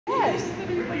Hi.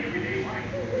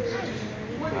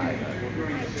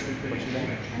 What's your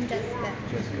name? I'm Jessica.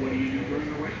 Jessica. Deeper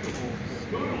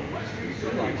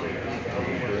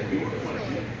and deeper.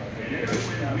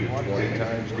 20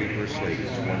 times deeper sleep.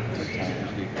 20 times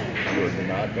deeper. You're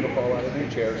not going to fall out of your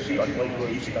chair, stuck like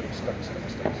glue, stuck.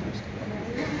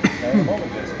 Now, in a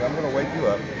moment, Jessica, I'm going to wake you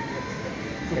up,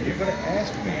 and you're going to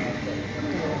ask me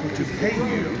to pay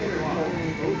you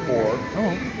for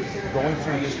going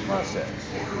through this process.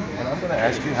 And I'm going to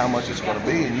ask you how much it's going to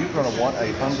be, and you're going to want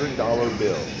a $100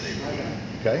 bill.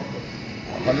 Okay?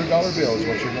 A $100 bill is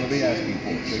what you're going to be asking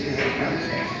for. So you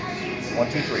have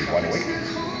 1, 2, 3. Wide awake.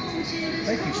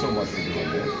 Thank you so much for doing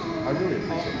this. I really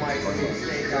appreciate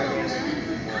it.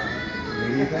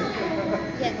 Need anything?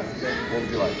 Yes. What would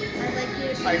you like? I'd like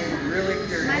you to I'm really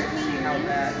curious to see how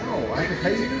that. Oh, I can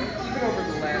pay you? Even over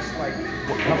the last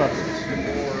How about this?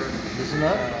 This is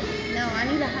enough? No, I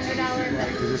need $100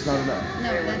 bill. Is this not enough?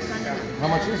 No, that's not enough. How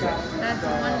much is that? That's a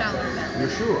 $1 bill. You're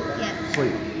sure? Yes.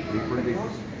 Sleep. Deeper and deeper.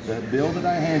 The bill that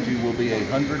I hand you will be a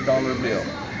 $100 bill.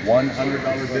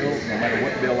 $100 bill, no matter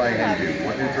what bill I hand you.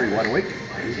 1, 2, 3. Wide awake.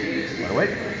 Wide awake.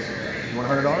 You want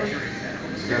 $100?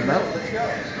 Is that enough?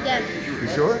 Yes. You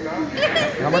sure?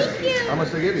 Yes. How much? Thank you. How much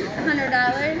they give you?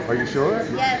 $100. Are you sure?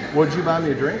 Yes. Would you buy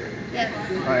me a drink? Yes.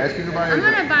 I ask you to buy a I'm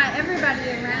drink. gonna buy everybody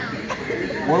around.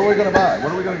 What are we gonna buy?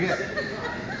 What are we gonna get?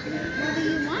 What do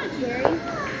you want, Gary?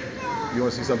 You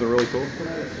want to see something really cool?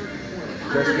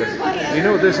 Jessica, you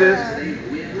know what this is?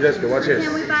 Jessica, watch this.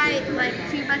 Can we buy like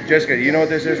 2 buckets? Jessica, you know what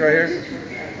this is right here?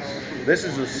 This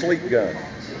is a sleep gun.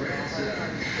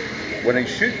 When they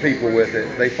shoot people with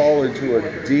it, they fall into a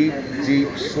deep,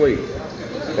 deep sleep.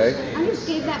 Okay? I just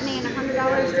gave that man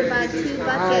 $100 to buy 2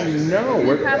 buckets. I know.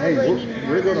 We probably need more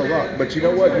We're than gonna that. rock. But you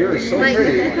know what? You're so Like,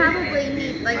 pretty. we probably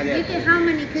need, like, you can, how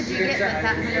many could you get with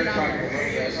that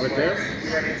 $100? with this,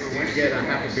 you get a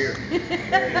half a beer.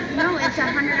 No, it's a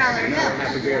 $100 bill.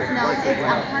 Half a beer. No, it's a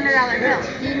 $100 bill.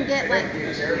 You can get like,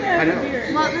 I know.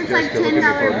 well, it's like Jessica, look at me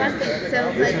 $10 for a bucket. So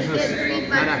like you get 3 Not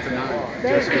buckets. after 9.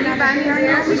 Jessica, Can you buy me one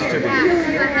now? Listen to me. Yeah,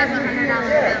 because I have a $100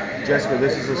 bill. Jessica,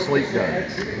 this is a sleep gun.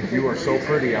 You are so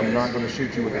pretty. I'm not going to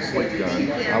shoot you with a sleep gun. Thank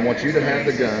you. I want you to have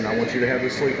the gun. I want you to have the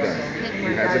sleep gun.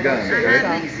 You have the gun, I okay?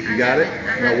 have it. You got it?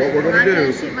 Now what we're going I'm to gonna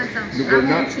do, shoot myself. you I are won't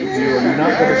not shoot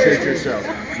going to shoot yourself.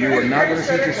 You are not going to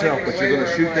shoot yourself, but you're going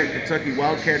to shoot that Kentucky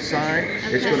Wildcat sign.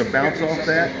 It's going to bounce off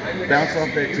that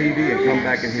TV and come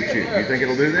back and hit you. You think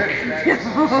it'll do that?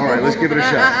 All right, let's give it a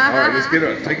shot. All right, let's get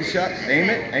it. Take a shot. Aim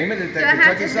it at Do that I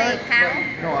have Kentucky to say sign.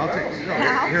 pow? No, I'll take. No,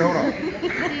 here, hold on.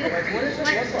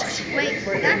 Wait,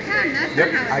 that's not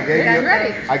Yep, how I it gave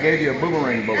goes. you. I gave you a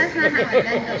boomerang That's bullet. not how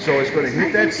it goes. So it's going to hit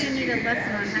I that. think you need a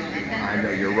lesson on how that goes. I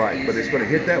know you're right, but it's going to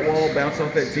hit that wall, bounce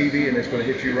off that TV, and it's going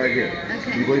to hit you right here.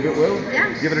 Okay. You believe it will?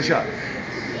 Yeah. Give it a shot.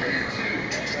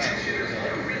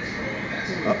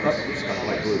 Up, stuck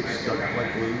like glue, stuck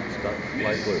like glue, stuck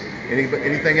like glue.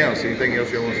 Anything else? Anything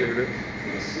else you want to see her do?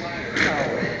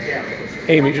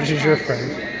 Amy, this is your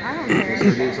friend. I don't care.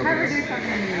 Let's do something Have her else. do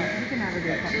something new. You can have her do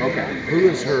something. Okay. Who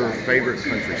is her favorite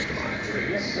country star?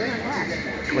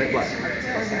 Clint Black.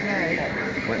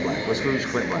 Clint Black. Let's lose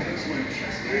Clint Black.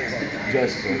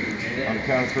 Jessica, on the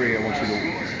count of 3, I want you to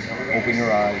open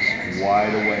your eyes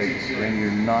wide awake, and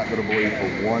you're not going to believe for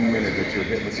 1 minute that you're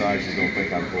hypnotized. You're going to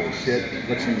think I'm full of shit,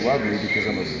 but you love me because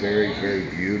I'm a very, very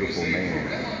beautiful man.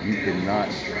 You cannot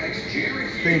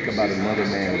think about another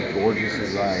man as gorgeous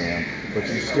as I am, but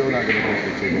you're still not going to think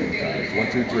that you're hypnotized.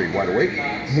 1, 2, 3, wide awake.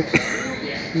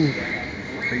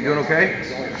 Are you doing okay?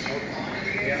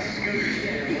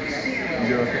 You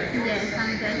doing okay? Yes,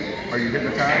 I'm good. Are you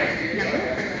hypnotized? No.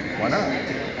 Why not?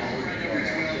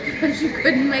 Because you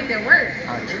couldn't make it work.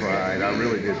 I tried. I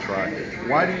really did try.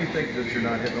 Why do you think that you're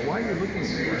not hypnotized? Why are you looking at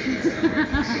me like that?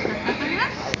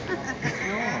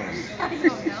 I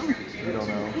don't know. You don't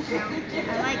know?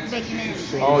 I like big men.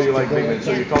 Oh, you like big men,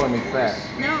 so you're calling me fat.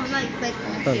 No, like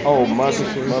Oh, muscle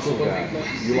muscle guy.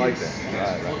 You like that.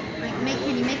 Right. Like,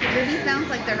 can you make it booty sounds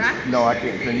like The Rock? No, I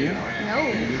can't. Can you? No.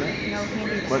 Can you do that? No, can't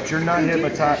do that. But you're not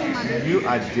hypnotized.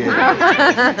 I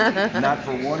did. Not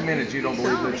for 1 minute you don't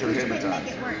believe No, that you're because you couldn't hypnotized.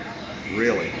 make it work.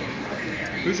 Really?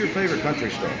 Who's your favorite country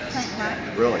star? Clint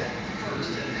Black. Really?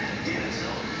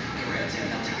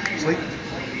 Sleep.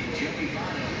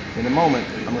 In a moment,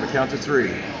 I'm going to count to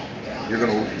 3. You're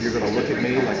gonna look at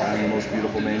me like I'm the most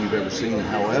beautiful man you've ever seen.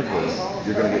 However,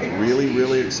 you're gonna get really,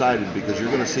 really excited because you're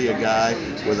gonna see a guy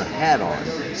with a hat on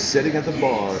sitting at the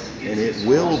bar, and it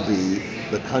will be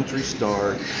the country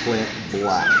star Clint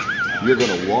Black. You're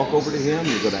going to walk over to him.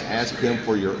 You're going to ask him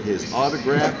for his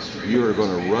autograph. You are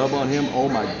going to rub on him. Oh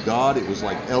my God, it was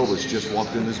like Elvis just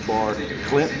walked in this bar.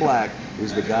 Clint Black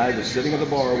is the guy that's sitting at the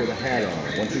bar with a hat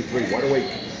on. 1, 2, 3, wide awake.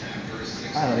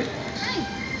 Hi, honey. Hi.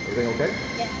 Everything okay?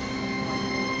 Yes.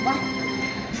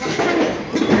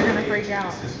 You're gonna freak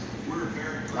out.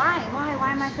 Why?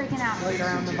 Why am I freaking out? Look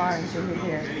around the bar and see who's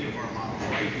here.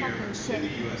 Fucking shit.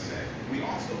 We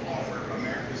also offer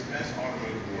America's best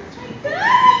automotive warranty.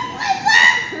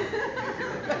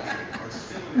 Are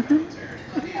still in the military.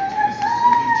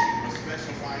 With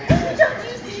special financing. Don't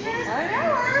you see this? I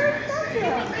know, I already told you.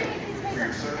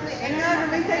 Hang on, let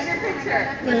me take your picture.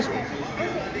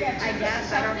 I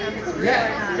guess. I don't know if it's real or Yeah,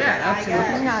 not. yeah, absolutely.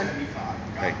 Hang on.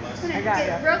 Hey. I got Get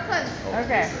you. real close.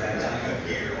 Okay.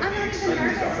 I'm not even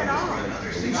nervous at all.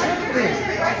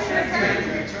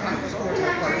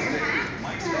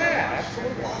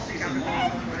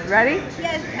 Ready?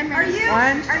 Yes, I'm ready.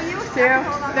 1, 2, 3.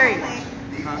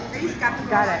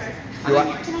 Got it. Do I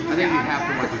think you have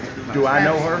to watch it. Do I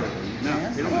know her? No,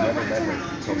 you don't Never know. met her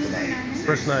until tonight.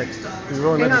 First night. He's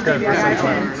really Hang met on, this guy baby, the I first got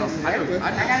time.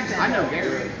 it. I know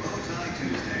Gary.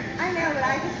 I know, but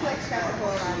I just like stuff to go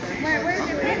around there. Where's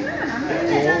your pen?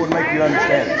 Well, what would make you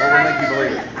understand it? What would make you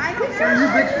believe it? I don't know. Are you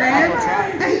a big fan?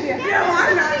 No,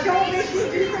 I'm not. Don't make me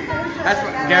do something. That's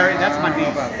what, Gary, that's my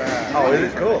niece. Oh, is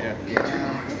it cool?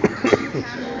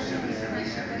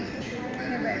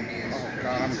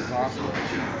 God, I'm exhausted.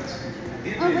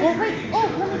 Oh, wait. Oh,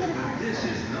 let me get it.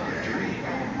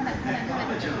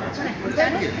 Is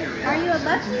that it? Are you a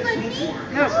lefty like me?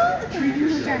 No. Oh, look at me.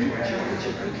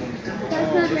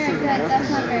 That's not very good. That's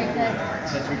not very good.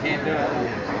 Since we can't do it.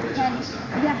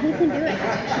 Yeah, he can do it.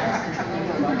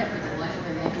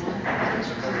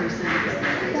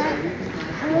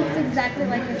 That looks exactly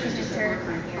like the signature.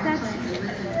 That's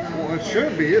Well, it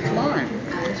should be. It's mine.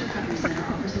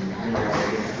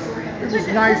 It was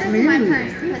nice meeting you.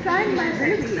 You signed my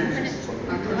baby.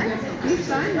 What? You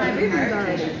signed my baby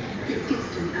already.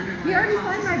 You already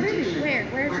signed my baby.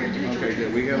 Where's your baby? Okay,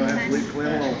 good. We gotta have to leave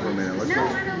Clint alone for a minute. Let's No, go.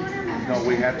 I don't want him. No,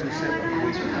 we have to sit. We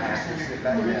have to sit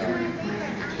back down.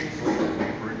 Deeper and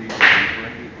deeper, deeper and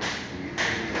deeper.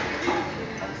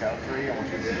 On the count of 3, I want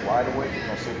you to get wide awake. You're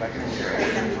gonna sit back in the chair.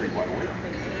 1, 2, 3, wide awake.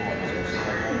 Come on, let's go sit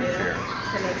back in the chair.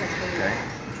 Okay.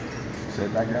 Sit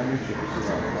back down in your chair.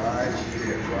 Right,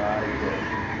 good, right, good.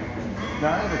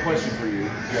 Now I have a question for you,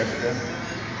 Jessica.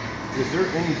 Is there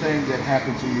anything that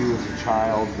happened to you as a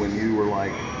child when you were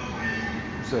like,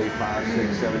 say 5,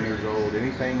 6, 7 years old?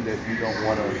 Anything that you don't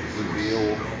want to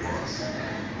reveal?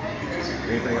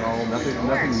 Anything at all?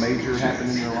 Nothing major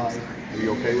happened in your life? Are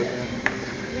you okay with that?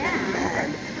 Yeah. Okay.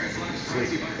 Sleep.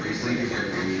 Deeper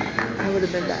and deeper. I would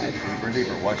have been bad. Deeper and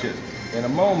deeper. Watch this. In a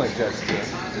moment, Jessica,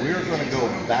 we're going to go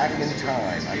back in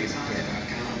time. I need a pen.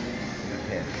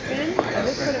 Pen. I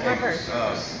just put it my purse.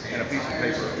 And a piece of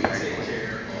paper.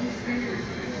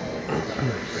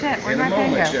 Shit, where'd In my a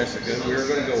pen moment, go? Jessica, we're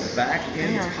going to go back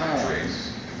in time.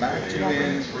 Back to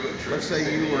when, let's say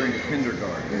you were in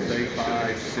kindergarten, say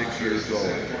 5, 6 years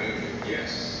old.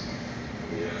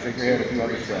 Shake your head if you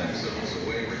understand.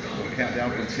 We'll count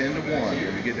down from 10 to 1.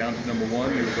 When we get down to number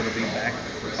 1, you're going to be back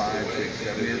 5, 6,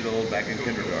 7 years old, back in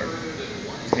kindergarten.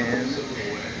 10,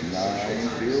 9,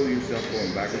 feel yourself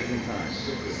going backwards in time.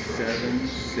 7,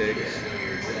 6,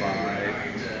 5,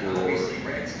 4,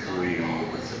 3, 2,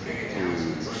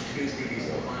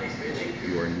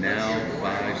 1. You are now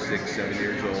 5, 6, 7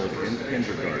 years old in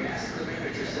kindergarten.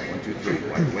 1, 2, 3,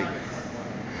 wide awake.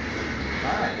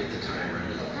 Hi.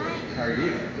 How are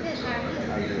you? Good, how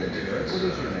How are you doing? What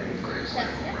is your name? Jessica.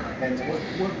 And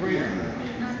what grade are you in?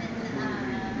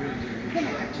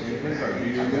 Kindergarten. Do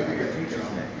you remember your teacher's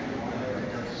name?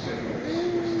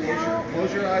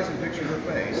 Close your eyes and picture her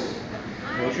face.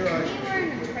 Close your eyes. We were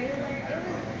in a trailer.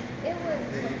 It was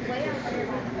way out there.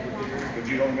 But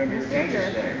you don't remember your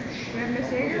teacher's name. You have Miss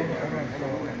Yeager?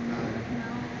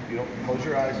 You don't close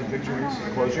your eyes and picture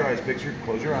her. Close your eyes,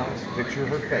 close your eyes, picture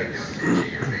her face.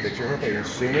 Picture her face.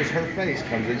 As soon as her face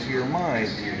comes into your mind,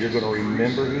 you're going to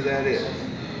remember who that is.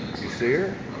 You see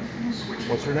her?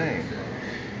 What's her name?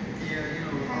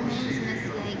 Her name's Miss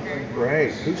Yeager.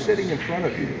 Great. Who's sitting in front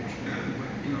of you?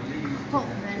 Holt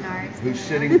Renard. Who's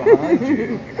sitting behind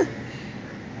you?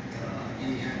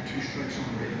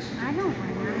 I don't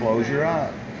remember. Close your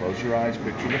eyes. Close your eyes,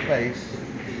 picture the face.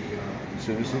 As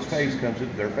soon as his face comes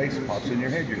in, their face pops in your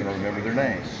head, you're going to remember their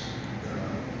name.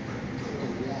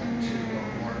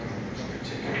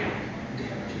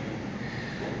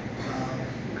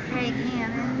 Craig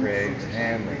Hammond. Craig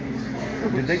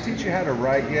Hammond. Did they teach you how to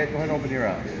write yet? Go ahead and open your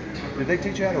eyes. Did they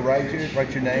teach you how to write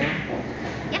your name?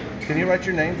 Yep. Can you write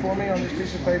your name for me on this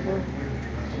piece of paper?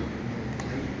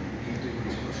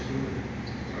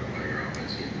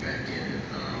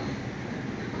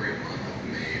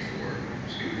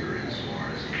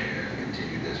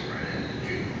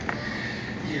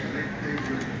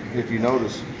 If you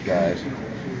notice, guys,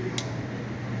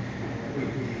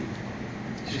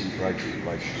 she writes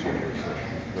like she was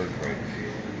third grade,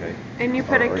 okay? And you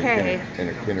put a Or K. in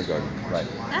a kindergarten, right?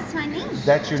 That's my name.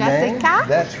 That's your name? Jessica?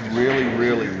 That's really,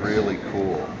 really, really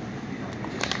cool.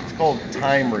 It's called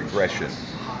time regression.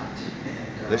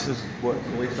 This is what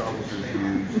police officers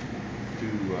use to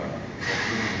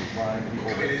find people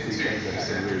that see things that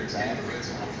happen really fast.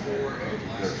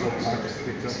 Their subconscious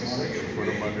picks up on it, put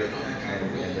them under,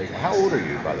 and they. How old are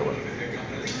you, by the way?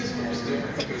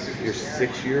 6. You're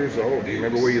 6 years old. Do you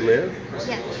remember where you live?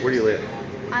 Yes. Where do you live?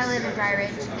 I live in Dry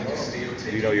Ridge.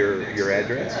 Do you know your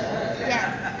address? Yes.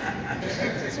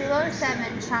 It's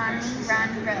 207 Shawnee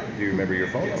Run Road. Do you remember your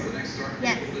phone number?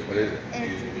 Yes. What is it?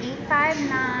 It's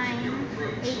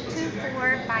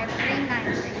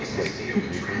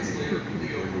 859-824-5393.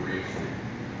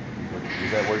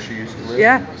 Is that where she used to live?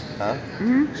 Yeah. Huh?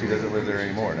 Mhm. She doesn't live there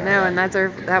anymore now. No, and that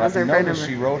was her phone Notice number.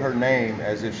 she wrote her name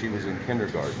as if she was in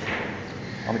kindergarten.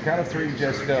 On the count of 3,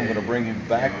 Jessica, I'm going to bring you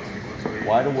back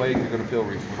wide awake. You're going to feel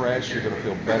refreshed. You're going to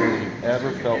feel better than you've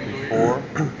ever felt before.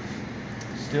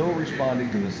 Still responding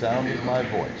to the sound of my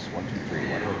voice. 1, 2, 3.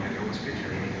 1, 2,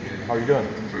 3. How are you doing?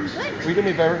 Good. Will you do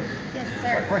me a favor? Yes,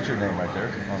 sir. Write your name right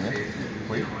there on this,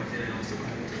 please.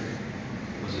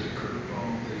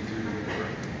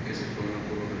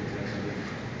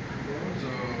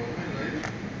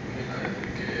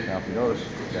 Now, if you notice,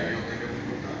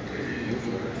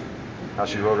 how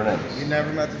she wrote her name. You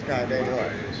never met this guy a day in your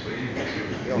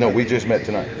life. No, we just met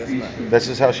tonight. Just met. This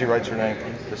is how she writes her name.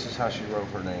 This is how she wrote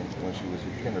her name when she was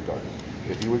in kindergarten.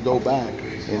 If you would go back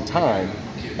in time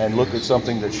and look at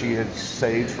something that she had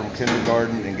saved from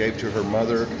kindergarten and gave to her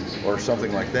mother or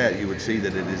something like that, you would see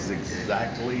that it is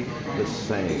exactly the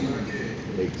same.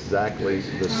 Exactly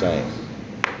the same.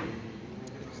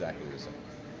 Exactly the same.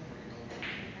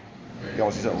 You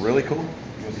want to see something really cool? You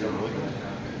want to see something really cool?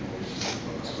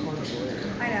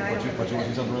 I know, I Don't you want to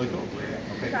see something really cool?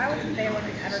 Okay. So I wasn't there when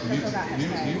Edward Crystal got his You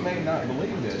head. may not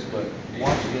believe this, but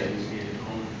watch this.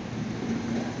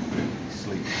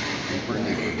 Sleep deeper and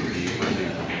deeper, deeper and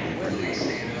deeper, deeper and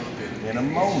deeper. In a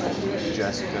moment,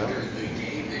 Jessica,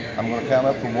 I'm going to count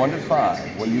up from 1 to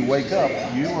 5. When you wake up,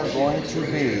 you are going to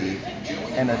be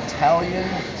an Italian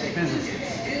physicist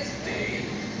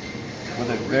with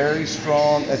a very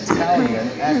strong Italian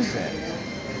accent.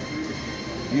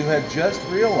 You have just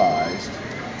realized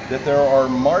that there are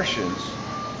Martians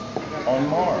on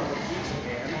Mars.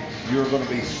 You're going to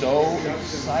be so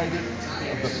excited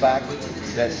of the fact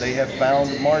that they have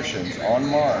found Martians on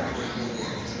Mars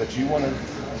that you want to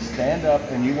stand up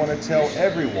and you want to tell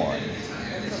everyone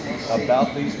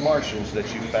about these Martians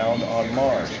that you found on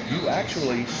Mars. You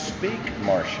actually speak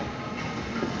Martian.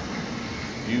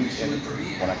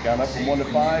 When I count up from 1 to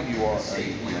 5, you are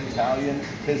an Italian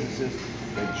physicist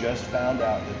that just found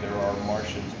out that there are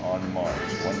Martians on Mars.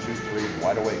 1, 2, 3,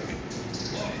 wide awake.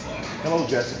 Hello,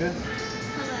 Jessica.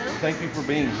 Hello. Thank you for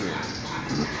being here.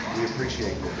 We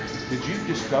appreciate it. Did you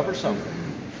discover something?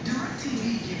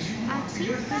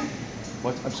 Atika?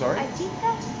 What? I'm sorry?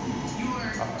 Atika?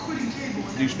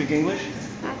 Do you speak English?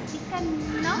 Atika?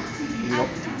 No. You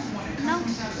don't? No.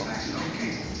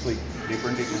 Sleep. Deeper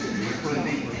and deeper. Deeper and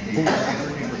deeper. Deeper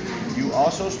and deeper. You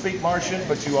also speak Martian,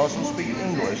 but you also speak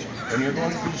English. And you're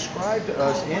going to describe to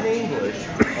us in English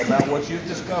about what you've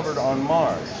discovered on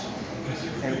Mars.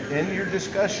 And in your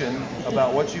discussion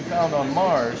about what you found on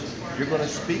Mars, you're going to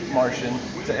speak Martian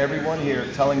to everyone here,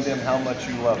 telling them how much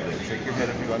you love them. Shake your head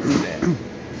if you understand.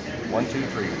 1, 2,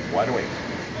 3. Wide awake.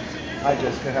 Hi,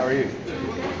 Jessica. How are you?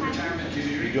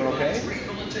 You doing okay?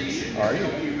 Are you?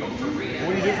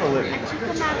 What do you do for a living?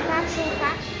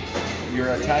 You're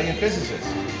an Italian physicist.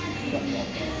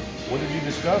 What did you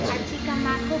discover?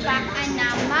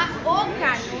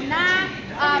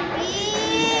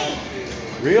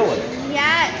 Really?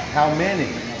 Yes. How many?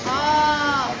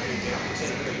 Oh.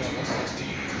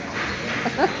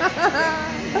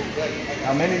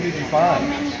 How many did you find?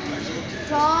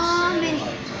 So many.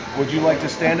 Would you like to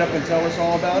stand up and tell us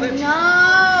all about it?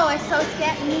 No, it's so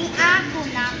scared. Ni aku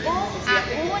naku,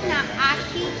 aku na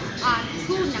aki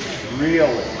atuna.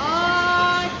 Really?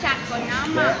 Oh, chako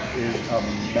nama. That is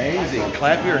amazing.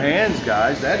 Clap your hands,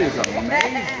 guys. That is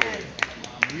amazing.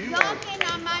 You are- Yoke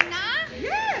nama na?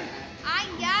 Yes.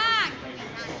 Ayan. Yoke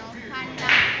na no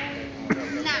kana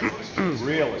una.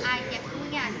 Really? Ayan,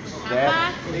 uyan.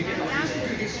 That,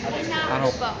 That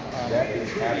that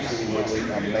is absolutely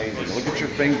amazing. Look at your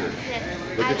finger.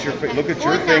 Look at your look at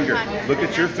your finger. Look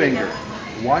at your finger.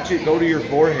 Watch it go to your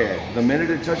forehead. The minute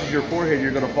it touches your forehead,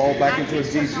 you're going to fall back into a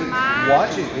deep sleep.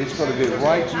 Watch it. It's going to get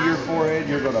right to your forehead.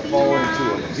 You're going to fall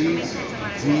into a deep,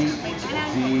 deep,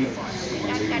 deep sleep.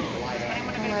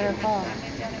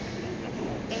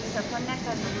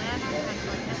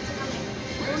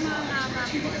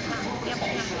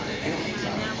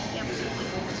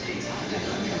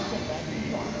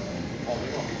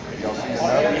 Y'all see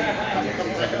another?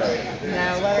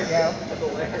 No, let her go.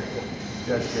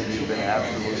 Jessica, you've been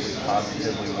absolutely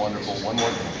positively wonderful. One more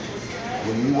thing.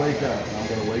 When you wake up, I'm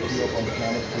going to wake you up on the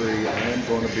count of 3. I am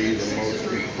going to be the most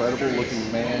incredible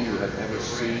looking man you have ever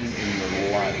seen in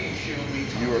your life.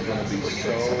 You are going to be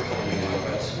so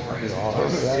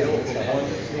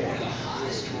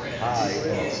high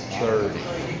and 30.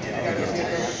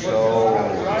 So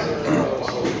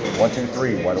 1, 2,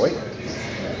 3, wide awake.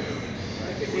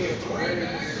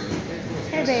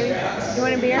 Hey, baby. You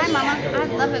want a beer? Hi, Mama. I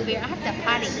love a beer. I have to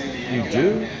potty. You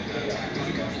do?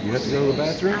 You have to go to the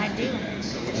bathroom? I do.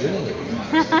 Really?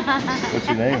 What's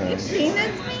your name, honey? Seen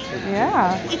this man?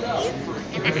 Yeah.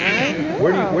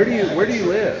 Where do you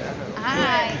live?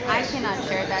 I cannot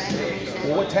share that information.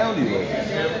 Well, what town do you live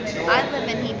in? I live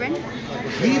in Hebron.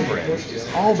 Hebron.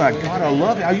 Oh my God, I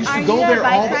love it. I used to Are go you a there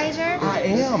all bike the rider? I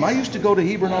am. I used to go to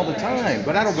Hebron all the time,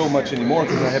 but I don't go much anymore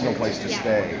because I have no place to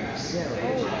stay.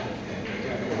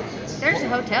 There's a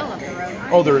hotel up the road.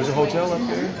 Oh, there is a hotel up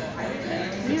there?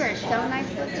 You are so nice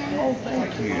looking. Oh,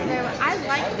 thank you. I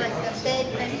like the big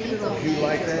Vin Diesel. You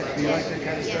like that? Do you like that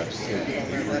kind of stuff?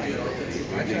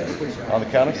 On the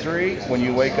count of 3, when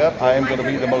you wake up, I am going to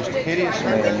be the most hideous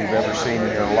man you've ever seen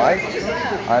in your life.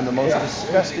 I'm the most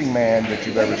disgusting man that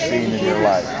you've ever seen in your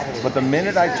life. But the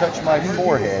minute I touch my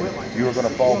forehead, you are going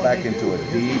to fall back into a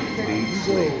deep, deep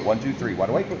sleep. 1, 2, 3, wide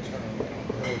awake.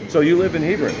 So you live in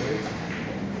Hebron?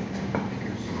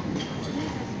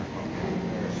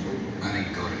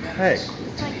 Hey. It's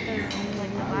like the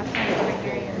last time over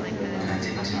here, like the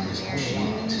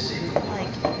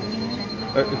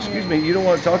Excuse me, you don't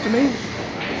want to talk to me?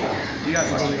 You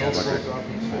guys like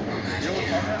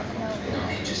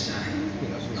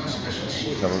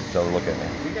Tell her to look at me.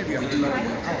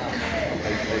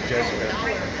 Hey, Jessica.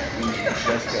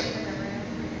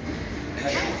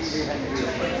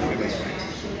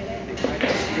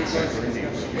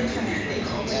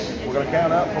 We're going to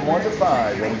count up from 1 to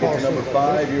 5. When we get to number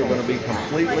 5, you're going to be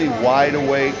completely wide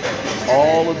awake.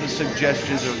 All of the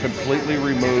suggestions are completely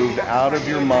removed out of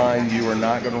your mind. You are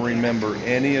not going to remember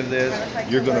any of this.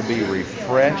 You're going to be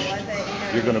refreshed.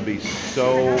 You're going to be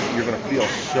you're going to feel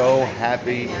so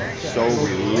happy, so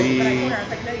relieved.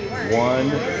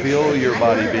 1, feel your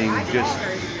body being just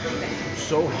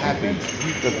so happy.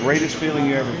 The greatest feeling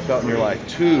you ever felt in your life.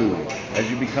 2, as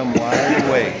you become wide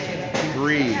awake.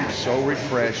 3, so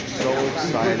refreshed, so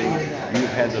exciting.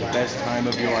 You've had the best time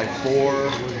of your life. 4,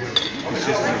 it's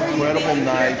just an incredible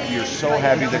night. You're so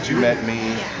happy that you met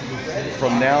me.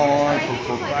 From now on,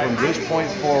 from this point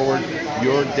forward,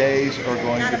 your days are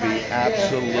going to be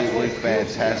absolutely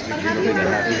fantastic. You're going to be the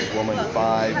happiest woman.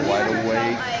 5, wide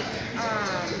awake.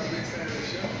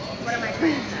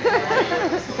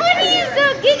 What are you so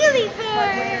giggly for?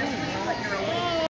 Oh,